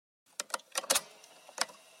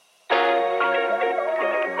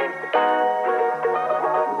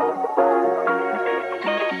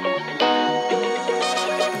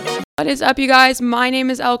is up, you guys? My name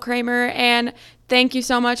is Elle Kramer, and thank you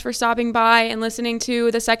so much for stopping by and listening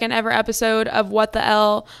to the second ever episode of What the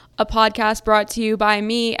Elle, a podcast brought to you by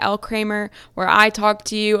me, Elle Kramer, where I talk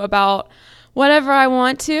to you about whatever I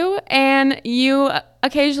want to, and you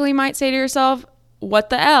occasionally might say to yourself, what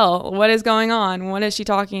the Elle? What is going on? What is she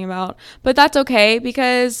talking about? But that's okay,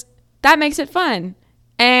 because that makes it fun.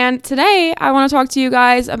 And today, I want to talk to you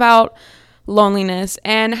guys about loneliness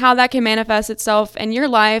and how that can manifest itself in your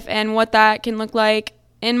life and what that can look like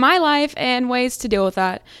in my life and ways to deal with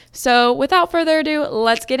that. So without further ado,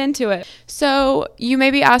 let's get into it. So you may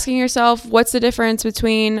be asking yourself, what's the difference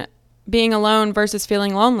between being alone versus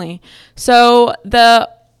feeling lonely? So the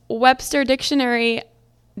Webster Dictionary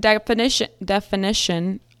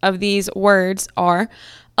definition of these words are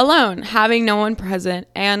alone, having no one present,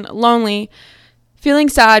 and lonely, feeling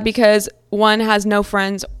sad because one has no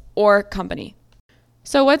friends or company.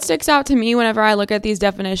 So what sticks out to me whenever I look at these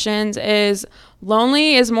definitions is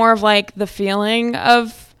lonely is more of like the feeling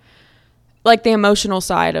of like the emotional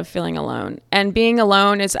side of feeling alone, and being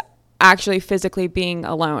alone is actually physically being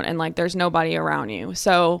alone and like there's nobody around you.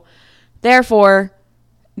 So therefore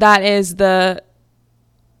that is the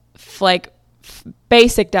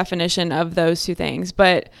basic definition of those two things,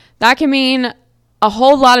 but that can mean a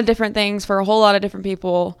whole lot of different things for a whole lot of different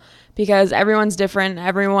people, because everyone's different.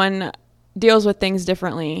 Everyone deals with things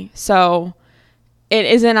differently. So it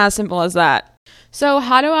isn't as simple as that. So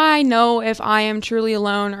how do I know if I am truly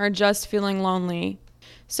alone or just feeling lonely?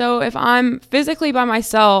 So if I'm physically by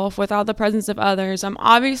myself without the presence of others, I'm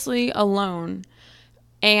obviously alone.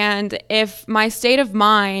 And if my state of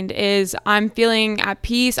mind is I'm feeling at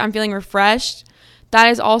peace, I'm feeling refreshed, that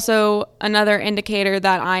is also another indicator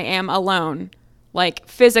that I am alone, like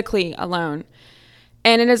physically alone.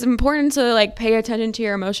 And it is important to like pay attention to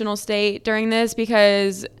your emotional state during this,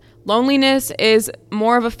 because loneliness is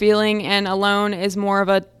more of a feeling and alone is more of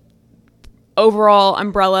a overall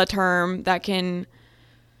umbrella term that can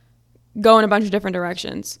go in a bunch of different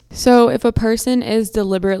directions. So if a person is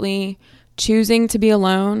deliberately choosing to be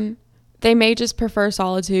alone, they may just prefer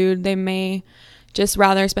solitude. They may just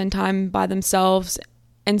rather spend time by themselves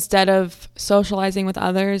instead of socializing with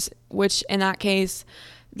others, which in that case,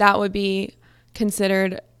 that would be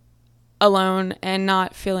considered alone and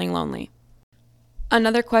not feeling lonely.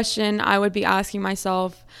 Another question I would be asking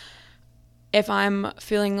myself if I'm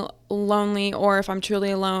feeling lonely or if I'm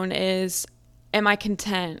truly alone is, am I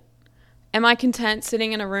content? Am I content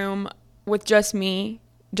sitting in a room with just me,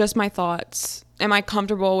 just my thoughts? Am I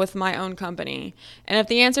comfortable with my own company? And if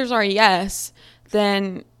the answers are yes,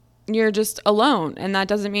 then you're just alone, and that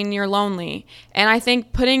doesn't mean you're lonely. And I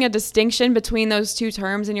think putting a distinction between those two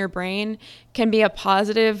terms in your brain can be a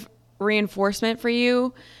positive reinforcement for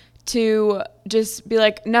you to just be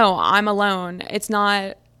like, no, I'm alone. It's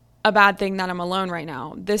not a bad thing that I'm alone right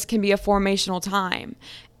now. This can be a formational time.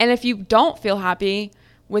 And if you don't feel happy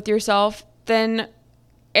with yourself, then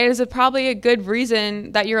it is probably a good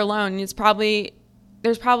reason that you're alone. There's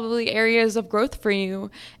probably areas of growth for you,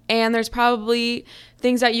 and there's probably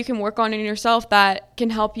things that you can work on in yourself that can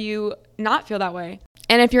help you not feel that way.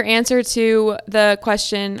 And if your answer to the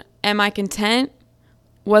question, am I content,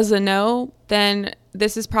 was a no, then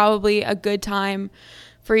this is probably a good time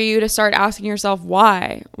for you to start asking yourself,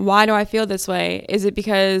 why? Why do I feel this way? Is it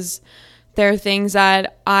because there are things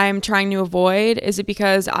that I'm trying to avoid? Is it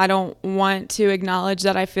because I don't want to acknowledge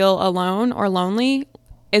that I feel alone or lonely?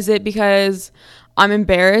 Is it because I'm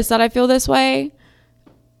embarrassed that I feel this way?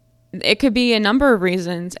 It could be a number of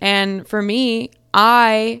reasons. And for me,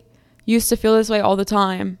 I used to feel this way all the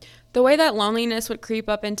time. The way that loneliness would creep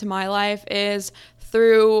up into my life is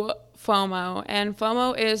through FOMO. And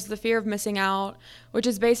FOMO is the fear of missing out, which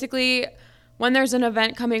is basically when there's an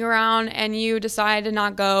event coming around and you decide to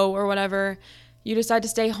not go or whatever, you decide to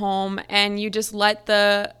stay home and you just let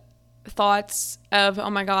the thoughts of, oh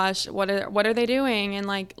my gosh, what are they doing, and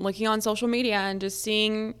like looking on social media and just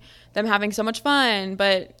seeing them having so much fun,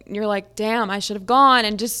 but you're like, damn, I should have gone,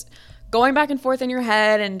 and just going back and forth in your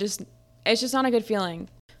head, and just it's just not a good feeling.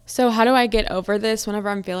 So how do I get over this whenever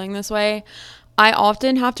I'm feeling this way? I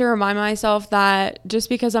often have to remind myself that just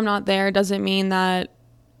because I'm not there doesn't mean that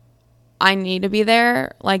I need to be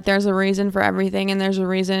there. Like, there's a reason for everything, and there's a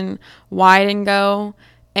reason why I didn't go.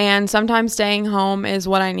 And sometimes staying home is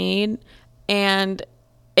what I need. And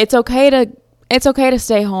it's okay to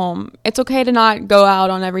stay home. It's okay to not go out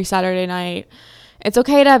on every Saturday night. It's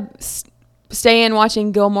okay to stay in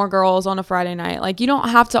watching Gilmore Girls on a Friday night. Like, you don't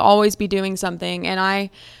have to always be doing something. And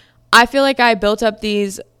I feel like I built up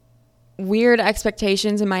these weird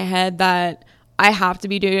expectations in my head that I have to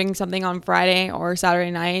be doing something on Friday or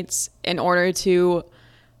Saturday nights in order to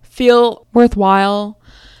feel worthwhile.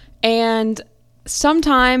 And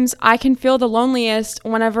sometimes I can feel the loneliest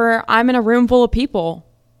whenever I'm in a room full of people,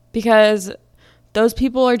 because those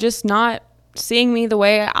people are just not seeing me the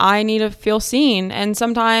way I need to feel seen. And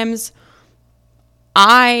sometimes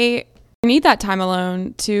I need that time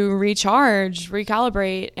alone to recharge,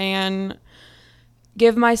 recalibrate, and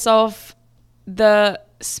give myself the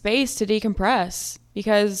space to decompress,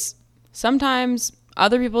 because sometimes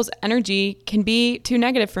other people's energy can be too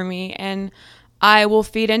negative for me, and I will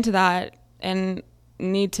feed into that and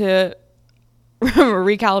need to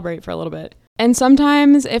recalibrate for a little bit. And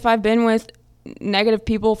sometimes if I've been with negative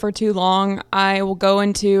people for too long, I will go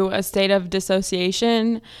into a state of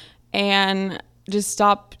dissociation and just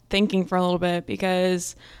stop thinking for a little bit,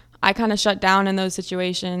 because I kind of shut down in those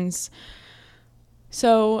situations.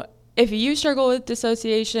 So if you struggle with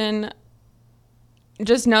dissociation,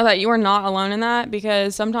 just know that you are not alone in that,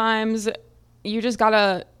 because sometimes you just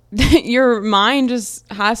gotta, your mind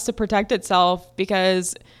just has to protect itself,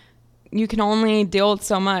 because you can only deal with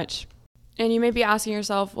so much. And you may be asking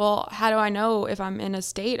yourself, well, how do I know if I'm in a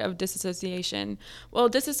state of disassociation? Well,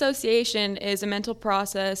 disassociation is a mental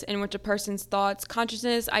process in which a person's thoughts,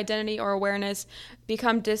 consciousness, identity, or awareness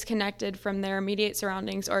become disconnected from their immediate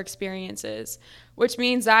surroundings or experiences, which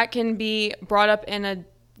means that can be brought up in a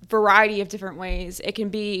variety of different ways. It can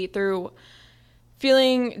be through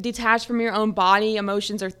feeling detached from your own body,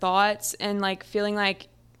 emotions, or thoughts, and like feeling like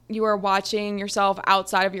you are watching yourself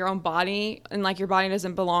outside of your own body, and like your body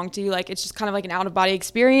doesn't belong to you. Like it's just kind of like an out-of-body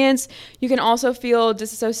experience. You can also feel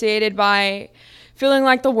disassociated by feeling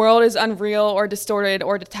like the world is unreal or distorted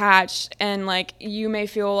or detached, and like you may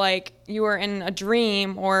feel like you are in a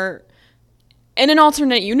dream or in an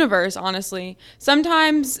alternate universe, honestly.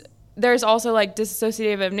 Sometimes there's also like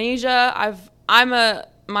dissociative amnesia.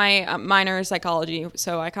 My minor is psychology,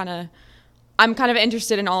 so I'm kind of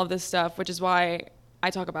interested in all of this stuff, which is why I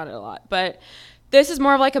talk about it a lot. But this is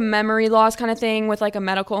more of like a memory loss kind of thing with like a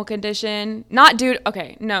medical condition. Not due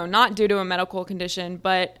to a medical condition,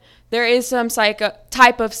 but there is some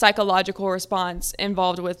type of psychological response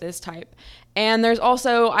involved with this type. And there's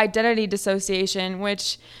also identity dissociation,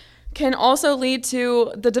 which can also lead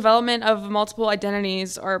to the development of multiple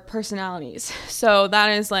identities or personalities. So that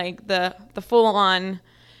is like the full-on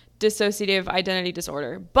dissociative identity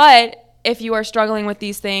disorder. But if you are struggling with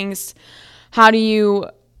these things, how do you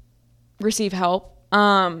receive help?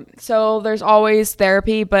 So there's always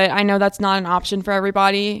therapy, but I know that's not an option for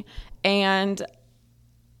everybody. And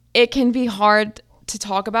it can be hard to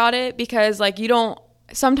talk about it, because like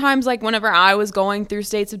sometimes like whenever I was going through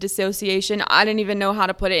states of dissociation, I didn't even know how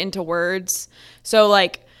to put it into words. So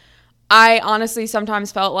like I honestly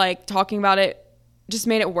sometimes felt like talking about it just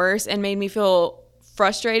made it worse and made me feel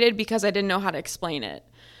frustrated, because I didn't know how to explain it.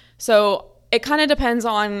 So it kind of depends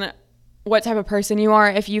on what type of person you are.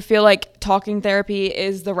 If you feel like talking therapy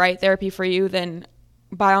is the right therapy for you, then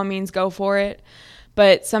by all means go for it.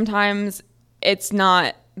 But sometimes it's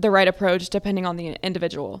not the right approach depending on the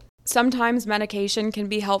individual. Sometimes medication can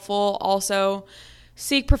be helpful. Also,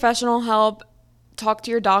 seek professional help. Talk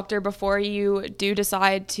to your doctor before you do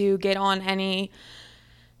decide to get on any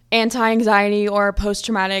anti-anxiety or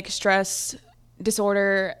post-traumatic stress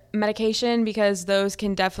disorder medication, because those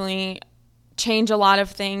can definitely change a lot of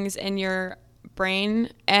things in your brain,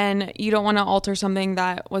 and you don't want to alter something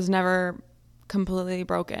that was never completely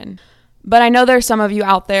broken. But I know there's some of you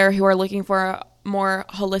out there who are looking for a more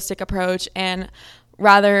holistic approach and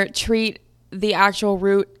rather treat the actual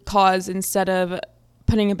root cause instead of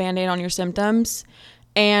putting a Band-Aid on your symptoms.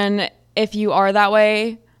 And if you are that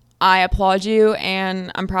way, I applaud you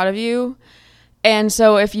and I'm proud of you. And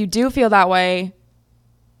so if you do feel that way,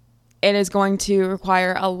 it is going to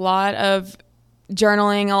require a lot of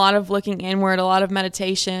journaling, a lot of looking inward, a lot of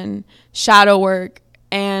meditation, shadow work,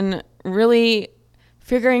 and really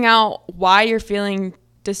figuring out why you're feeling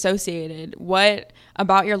dissociated. What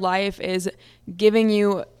about your life is giving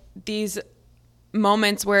you these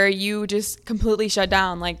moments where you just completely shut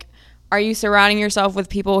down? Like, are you surrounding yourself with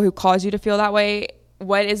people who cause you to feel that way?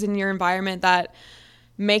 What is in your environment that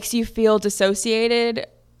makes you feel dissociated?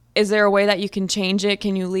 Is there a way that you can change it?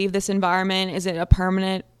 Can you leave this environment? Is it a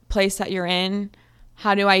permanent place that you're in?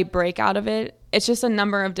 How do I break out of it? It's just a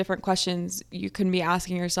number of different questions you can be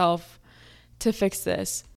asking yourself to fix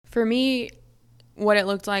this. For me, what it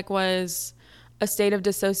looked like was a state of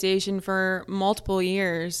dissociation for multiple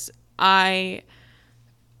years. My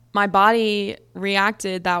body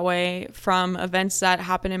reacted that way from events that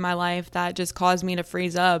happened in my life that just caused me to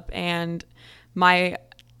freeze up, and my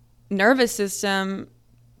nervous system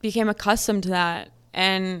became accustomed to that,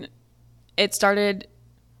 and it started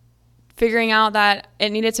figuring out that it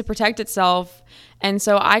needed to protect itself. And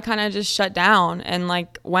so I kind of just shut down and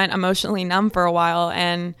like went emotionally numb for a while.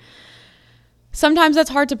 And sometimes that's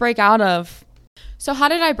hard to break out of. So how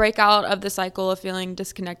did I break out of the cycle of feeling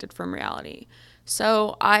disconnected from reality?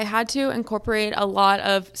 So I had to incorporate a lot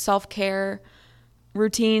of self-care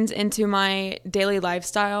routines into my daily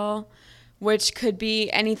lifestyle, which could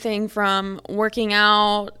be anything from working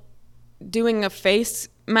out, doing a face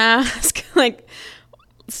mask, like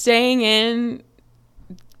staying in,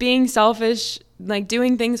 being selfish, like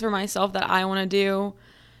doing things for myself that I want to do,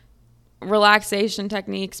 relaxation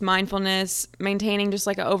techniques, mindfulness, maintaining just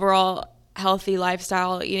like an overall healthy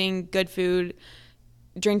lifestyle, eating good food,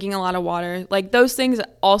 drinking a lot of water. Like those things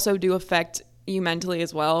also do affect you mentally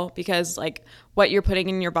as well, because like what you're putting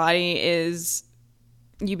in your body is,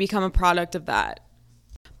 you become a product of that.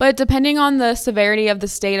 But depending on the severity of the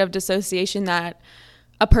state of dissociation that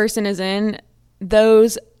a person is in,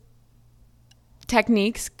 those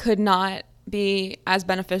techniques could not be as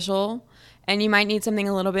beneficial, and you might need something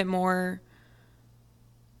a little bit more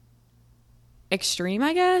extreme,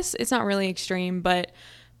 I guess. It's not really extreme, but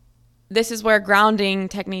this is where grounding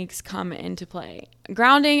techniques come into play.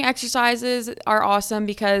 Grounding exercises are awesome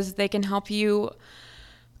because they can help you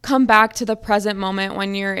come back to the present moment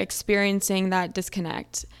when you're experiencing that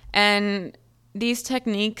disconnect. And these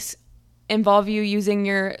techniques involve you using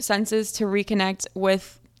your senses to reconnect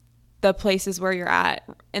with the places where you're at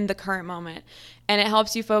in the current moment. And it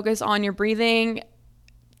helps you focus on your breathing.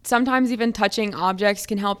 Sometimes even touching objects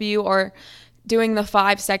can help you, or doing the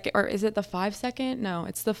 5 second, or is it the 5 second? No,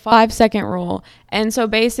 it's the 5 second rule. And so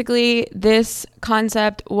basically this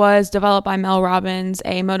concept was developed by Mel Robbins,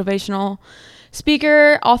 a motivational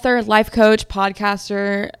speaker, author, life coach,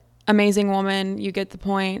 podcaster, amazing woman. You get the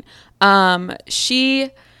point. She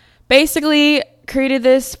basically created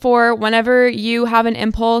this for whenever you have an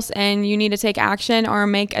impulse and you need to take action or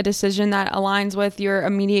make a decision that aligns with your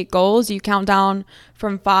immediate goals. You count down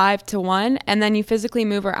from 5 to 1, and then you physically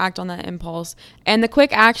move or act on that impulse. And the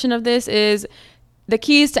quick action of this is, the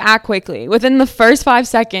key is to act quickly within the first 5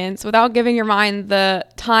 seconds without giving your mind the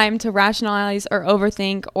time to rationalize or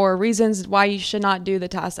overthink or reasons why you should not do the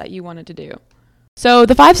task that you wanted to do. So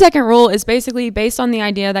the 5 second rule is basically based on the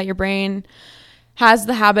idea that your brain has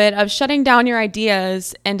the habit of shutting down your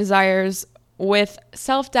ideas and desires with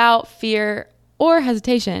self-doubt, fear, or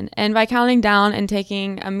hesitation. And by counting down and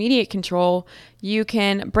taking immediate control, you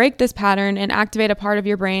can break this pattern and activate a part of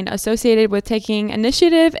your brain associated with taking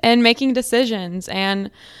initiative and making decisions.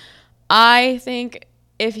 And I think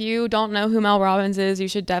if you don't know who Mel Robbins is, you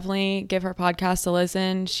should definitely give her podcast a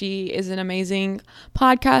listen. She is an amazing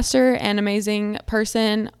podcaster and amazing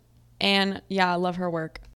person. And yeah, I love her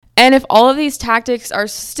work. And if all of these tactics are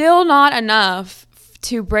still not enough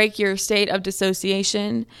to break your state of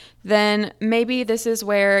dissociation, then maybe this is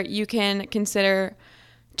where you can consider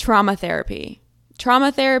trauma therapy.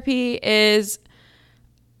 Trauma therapy is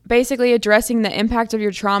basically addressing the impact of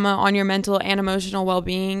your trauma on your mental and emotional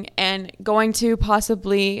well-being, and going to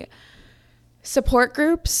possibly support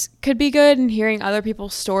groups could be good, and hearing other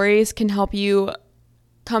people's stories can help you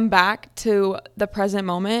come back to the present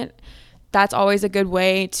moment. That's always a good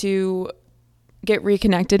way to get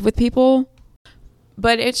reconnected with people.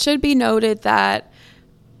 But it should be noted that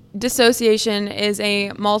dissociation is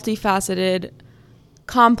a multifaceted,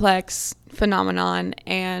 complex phenomenon,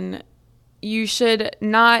 and you should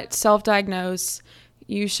not self-diagnose.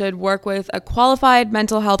 You should work with a qualified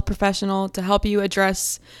mental health professional to help you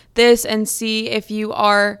address this and see if you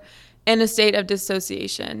are in a state of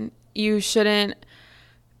dissociation. You shouldn't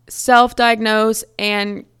self-diagnose,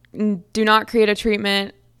 and do not create a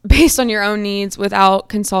treatment based on your own needs without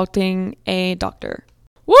consulting a doctor.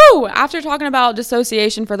 Woo! After talking about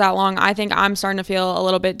dissociation for that long, I think I'm starting to feel a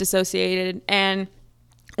little bit dissociated. And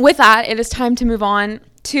with that, it is time to move on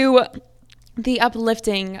to the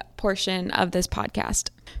uplifting portion of this podcast.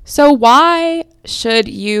 So why should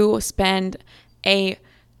you spend a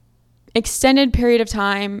extended period of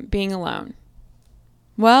time being alone?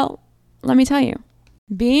 Well, let me tell you.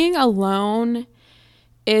 Being alone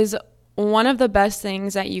is one of the best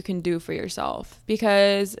things that you can do for yourself,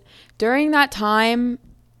 because during that time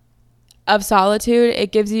of solitude,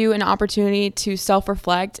 it gives you an opportunity to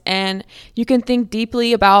self-reflect, and you can think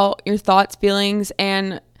deeply about your thoughts, feelings,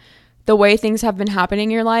 and the way things have been happening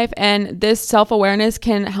in your life. And this self-awareness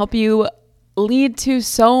can help you lead to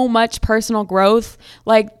so much personal growth.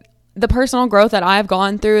 Like, the personal growth that I've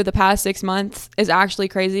gone through the past 6 months is actually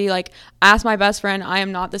crazy. Like, ask my best friend, I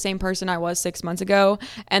am not the same person I was 6 months ago.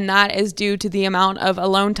 And that is due to the amount of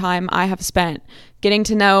alone time I have spent getting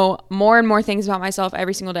to know more and more things about myself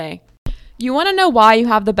every single day. You want to know why you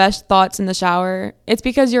have the best thoughts in the shower? It's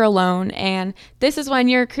because you're alone, and this is when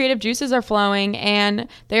your creative juices are flowing and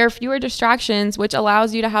there are fewer distractions, which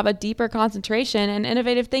allows you to have a deeper concentration and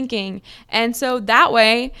innovative thinking. And so that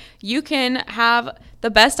way you can have the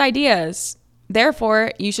best ideas.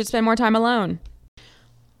 Therefore, you should spend more time alone.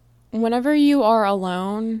 Whenever you are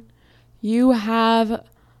alone, you have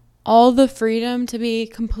all the freedom to be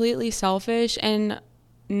completely selfish and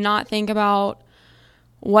not think about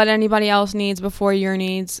what anybody else needs before your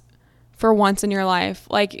needs for once in your life.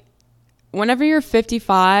 Like, whenever you're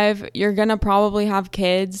 55, you're going to probably have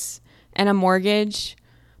kids and a mortgage.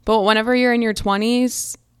 But whenever you're in your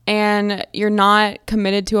 20s and you're not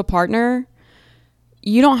committed to a partner,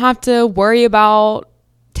 you don't have to worry about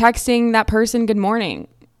texting that person good morning.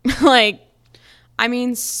 Like, I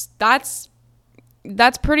mean, that's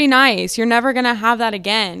pretty nice. You're never going to have that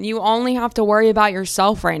again. You only have to worry about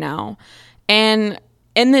yourself right now. And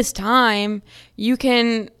in this time, you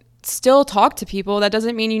can still talk to people. That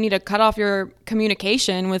doesn't mean you need to cut off your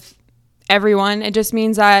communication with everyone. It just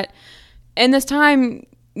means that in this time,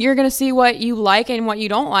 you're going to see what you like and what you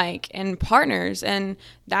don't like in partners. And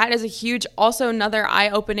that is a huge, also another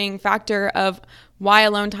eye-opening factor of why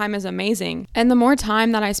alone time is amazing. And the more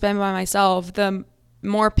time that I spend by myself, the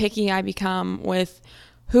more picky I become with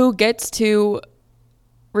who gets to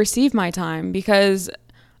receive my time, because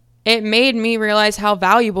it made me realize how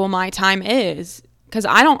valuable my time is. Because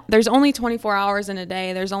there's only 24 hours in a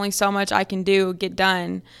day. There's only so much I can get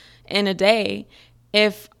done in a day.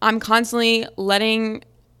 If I'm constantly letting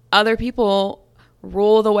other people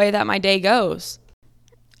rule the way that my day goes.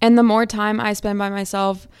 And the more time I spend by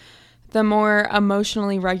myself, the more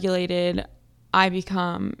emotionally regulated I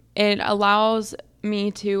become. It allows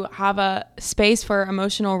me to have a space for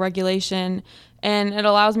emotional regulation, and it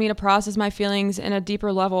allows me to process my feelings in a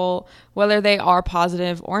deeper level, whether they are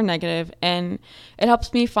positive or negative. And it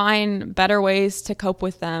helps me find better ways to cope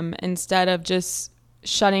with them instead of just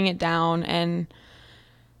shutting it down and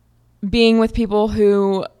being with people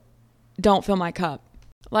who don't fill my cup.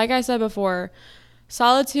 Like I said before,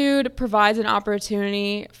 solitude provides an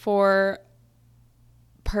opportunity for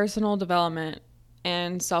personal development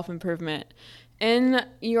and self-improvement. In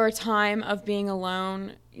your time of being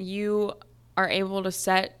alone, you are able to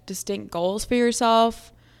set distinct goals for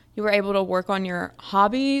yourself. You are able to work on your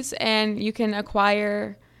hobbies, and you can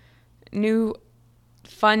acquire new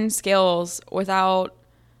fun skills without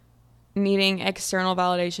needing external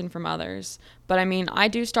validation from others. But I mean, I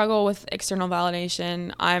do struggle with external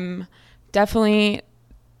validation.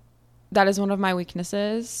 That is one of my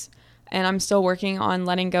weaknesses, and I'm still working on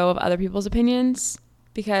letting go of other people's opinions,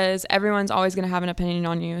 because everyone's always going to have an opinion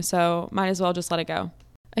on you, so might as well just let it go.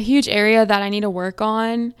 A huge area that I need to work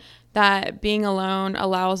on, that being alone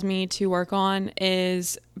allows me to work on,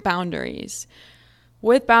 is boundaries.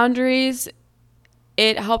 With boundaries,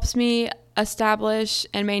 it helps me establish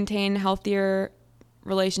and maintain healthier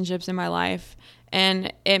relationships in my life,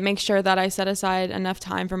 and it makes sure that I set aside enough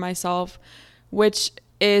time for myself, which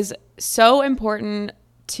is so important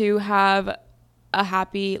to have a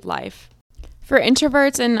happy life. For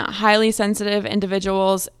introverts and highly sensitive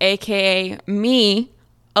individuals, aka me,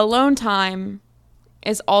 alone time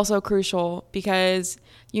is also crucial, because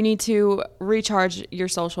you need to recharge your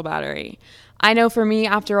social battery. I know for me,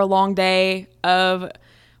 after a long day of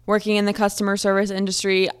working in the customer service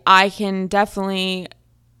industry, I can definitely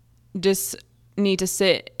just need to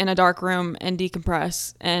sit in a dark room and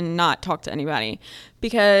decompress and not talk to anybody,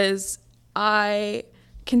 because I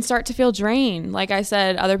can start to feel drained. Like I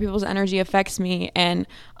said, other people's energy affects me, and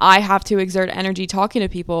I have to exert energy talking to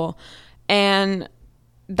people, and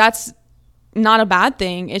that's not a bad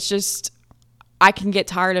thing. It's just I can get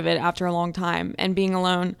tired of it after a long time, and being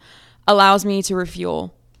alone allows me to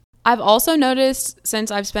refuel. I've also noticed,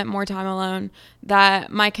 since I've spent more time alone,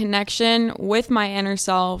 that my connection with my inner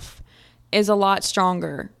self is a lot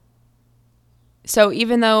stronger. So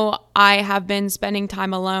even though I have been spending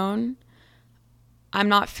time alone, I'm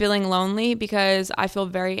not feeling lonely, because I feel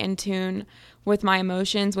very in tune with my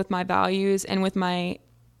emotions, with my values, and with my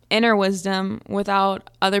inner wisdom without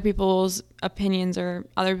other people's opinions or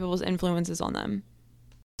other people's influences on them.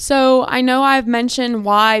 So I know I've mentioned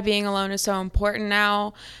why being alone is so important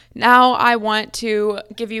now. Now I want to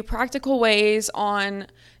give you practical ways on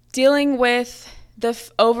dealing with the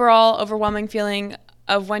overall overwhelming feeling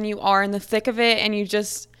of when you are in the thick of it and you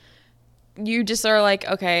just are like,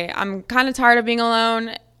 okay, I'm kind of tired of being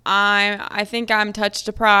alone. I think I'm touch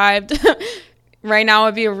deprived. Right now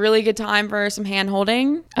would be a really good time for some hand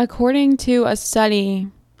holding. According to a study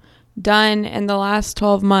done in the last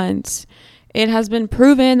 12 months, it has been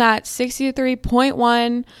proven that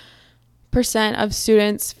 63.1% of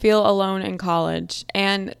students feel alone in college.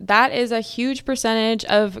 And that is a huge percentage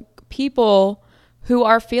of people who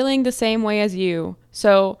are feeling the same way as you.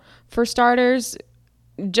 So for starters,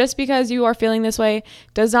 just because you are feeling this way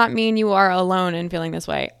does not mean you are alone in feeling this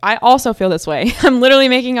way. I also feel this way. I'm literally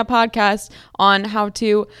making a podcast on how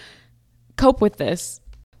to cope with this.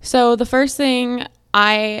 So the first thing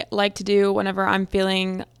I like to do whenever I'm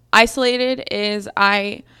feeling isolated is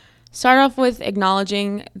I start off with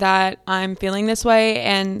acknowledging that I'm feeling this way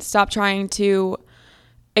and stop trying to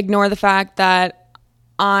ignore the fact that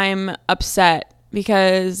I'm upset,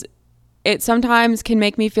 because it sometimes can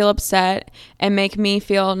make me feel upset and make me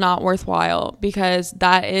feel not worthwhile, because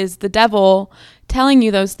that is the devil telling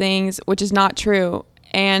you those things, which is not true.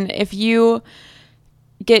 And if you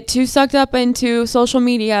get too sucked up into social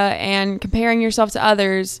media and comparing yourself to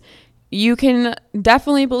others, you can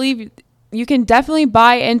definitely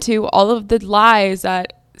buy into all of the lies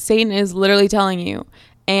that Satan is literally telling you.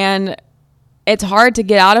 And it's hard to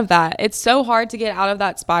get out of that. It's so hard to get out of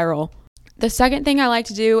that spiral. The second thing I like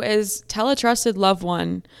to do is tell a trusted loved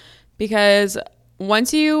one, because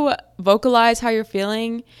once you vocalize how you're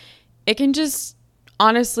feeling, it can just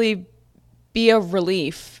honestly be a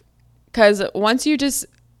relief. Because once you just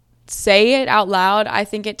say it out loud, I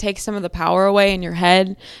think it takes some of the power away in your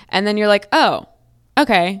head. And then you're like, oh,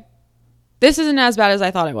 okay, this isn't as bad as I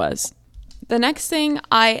thought it was. The next thing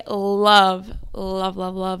I love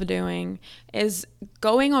doing is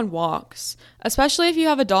going on walks. Especially if you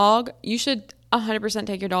have a dog, you should 100%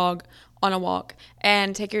 take your dog on a walk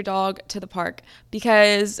and take your dog to the park,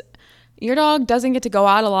 because your dog doesn't get to go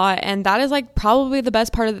out a lot, and that is like probably the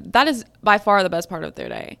best part of that is by far the best part of their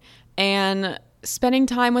day. And spending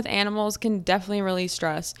time with animals can definitely release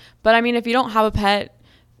stress. But I mean, if you don't have a pet,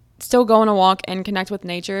 still go on a walk and connect with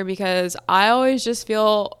nature, because I always just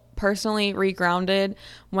feel personally regrounded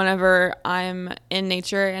whenever I'm in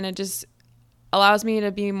nature, and it just allows me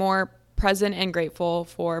to be more present and grateful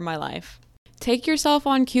for my life. Take yourself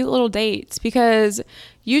on cute little dates, because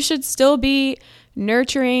you should still be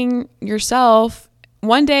nurturing yourself.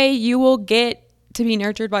 One day you will get to be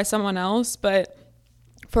nurtured by someone else, but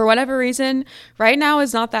for whatever reason, right now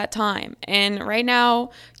is not that time. And right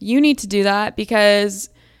now you need to do that,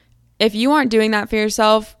 because if you aren't doing that for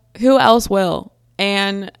yourself, who else will?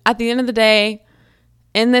 And at the end of the day,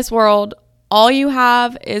 in this world, all you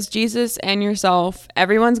have is Jesus and yourself.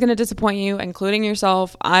 Everyone's going to disappoint you, including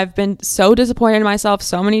yourself. I've been so disappointed in myself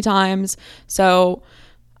so many times. So,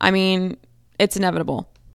 I mean, it's inevitable.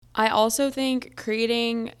 I also think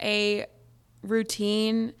creating a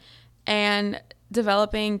routine and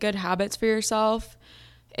developing good habits for yourself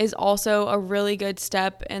is also a really good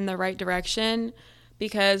step in the right direction,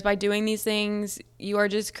 because by doing these things, you are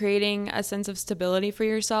just creating a sense of stability for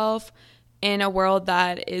yourself in a world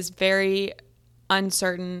that is very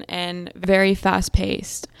uncertain and very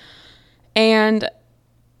fast-paced. And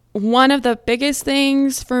one of the biggest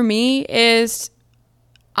things for me is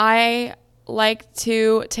I like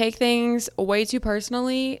to take things way too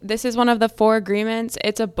personally. This is one of the 4 agreements.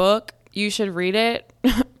 It's a book. You should read it.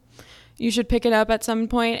 You should pick it up at some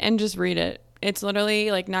point and just read it. It's literally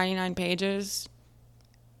like 99 pages.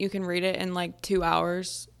 You can read it in like 2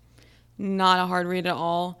 hours. Not a hard read at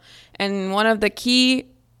all. And one of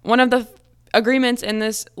the agreements in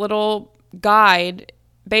this little guide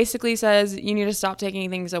basically says you need to stop taking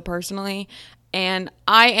things so personally. And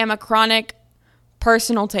I am a chronic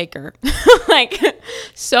personal taker, like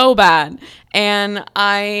so bad. And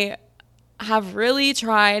I have really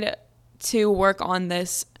tried to work on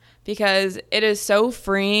this, because it is so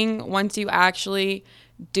freeing once you actually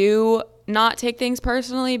do not take things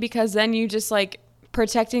personally, because then you just like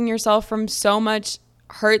protecting yourself from so much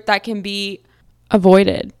hurt that can be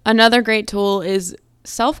avoided. Another great tool is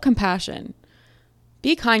self-compassion.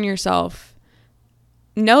 Be kind to yourself.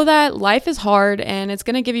 Know that life is hard and it's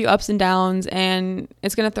going to give you ups and downs and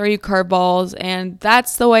it's going to throw you curveballs, and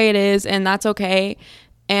that's the way it is, and that's okay.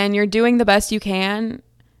 And you're doing the best you can.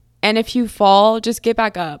 And if you fall, just get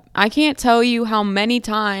back up. I can't tell you how many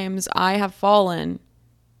times I have fallen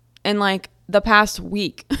in like the past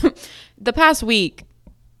week.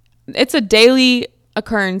 It's a daily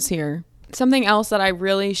occurrence here. Something else that I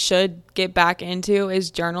really should get back into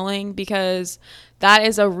is journaling, because that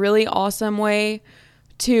is a really awesome way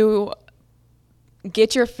to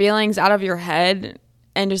get your feelings out of your head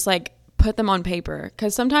and just like put them on paper.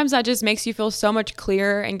 Because sometimes that just makes you feel so much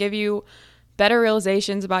clearer and give you better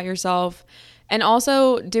realizations about yourself. And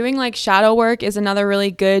also doing like shadow work is another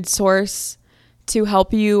really good source to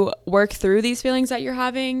help you work through these feelings that you're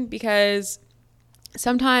having, because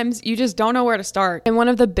sometimes you just don't know where to start. And one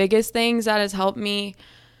of the biggest things that has helped me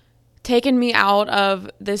taken me out of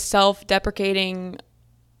this self-deprecating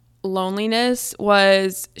loneliness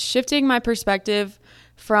was shifting my perspective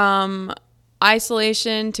from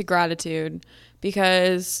isolation to gratitude,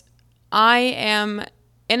 because I am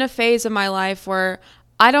in a phase of my life where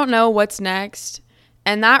I don't know what's next,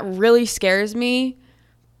 and that really scares me,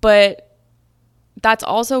 but that's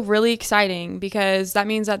also really exciting because that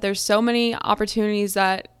means that there's so many opportunities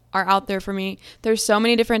that are out there for me. There's so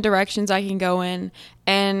many different directions I can go in,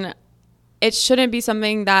 and it shouldn't be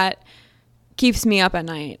something that keeps me up at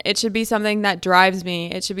night. It should be something that drives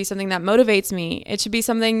me. It should be something that motivates me. It should be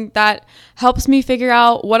something that helps me figure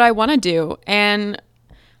out what I want to do. And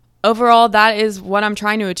overall, that is what I'm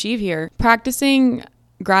trying to achieve here. Practicing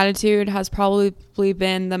gratitude has probably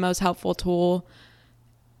been the most helpful tool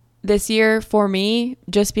this year for me,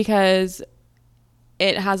 just because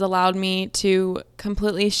it has allowed me to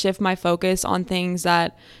completely shift my focus on things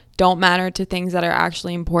that don't matter to things that are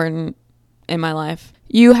actually important in my life.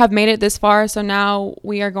 You have made it this far, so now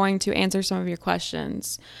we are going to answer some of your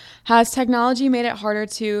questions. Has technology made it harder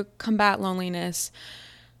to combat loneliness?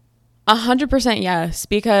 100% yes,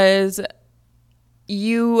 because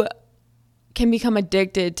you can become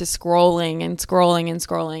addicted to scrolling and scrolling and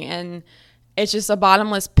scrolling, and it's just a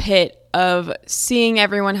bottomless pit of seeing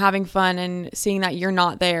everyone having fun and seeing that you're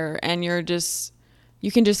not there, and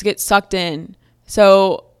you can just get sucked in.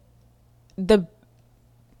 So the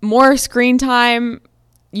more screen time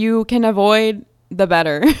you can avoid, the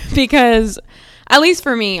better. Because at least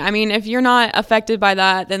for me, I mean, if you're not affected by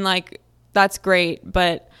that, then like that's great,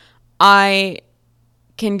 but I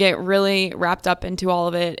can get really wrapped up into all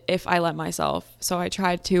of it if I let myself. So I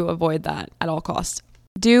try to avoid that at all costs.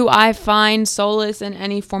 Do I find solace in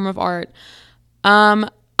any form of art?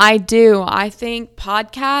 I do. I think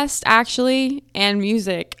podcast actually and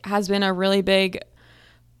music has been a really big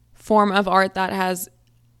form of art that has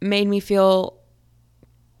made me feel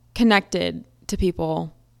connected to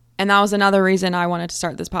people. And that was another reason I wanted to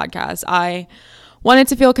start this podcast. I wanted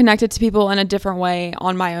to feel connected to people in a different way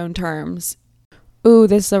on my own terms. Ooh,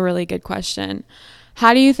 this is a really good question.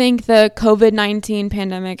 How do you think the COVID-19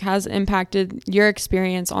 pandemic has impacted your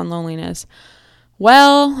experience on loneliness?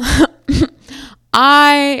 Well,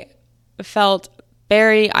 I felt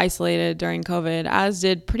very isolated during COVID, as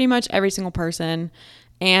did pretty much every single person.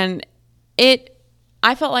 And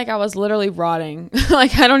I felt like I was literally rotting.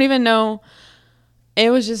 Like, I don't even know. It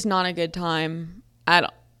was just not a good time at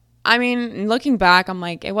all. I mean, looking back, I'm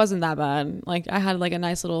like, it wasn't that bad. Like, I had like a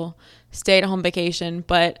nice little stay-at-home vacation,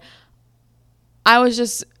 but I was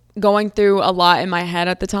just going through a lot in my head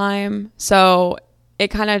at the time. So it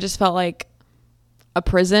kind of just felt like a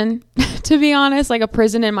prison, to be honest, like a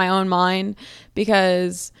prison in my own mind,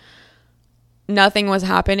 because nothing was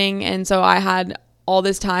happening. And so I had all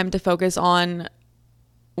this time to focus on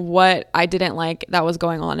what I didn't like that was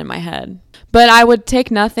going on in my head. But I would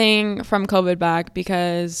take nothing from COVID back,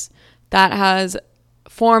 because that has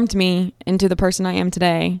formed me into the person I am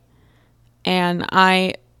today. And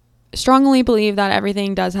I strongly believe that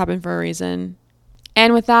everything does happen for a reason.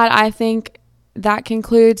 And with that, I think that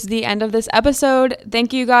concludes the end of this episode.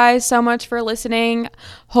 Thank you guys so much for listening.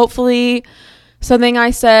 Hopefully something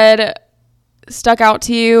I said stuck out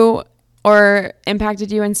to you or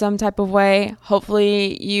impacted you in some type of way.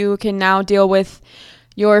 Hopefully you can now deal with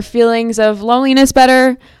your feelings of loneliness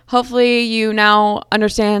better. Hopefully you now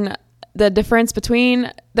understand the difference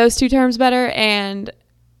between those two terms better. And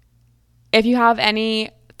if you have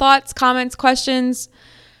any thoughts, comments, questions,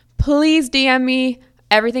 please DM me.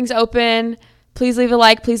 Everything's open. Please leave a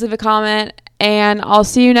like, please leave a comment, and I'll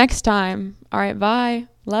see you next time. All right, bye.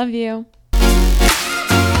 Love you.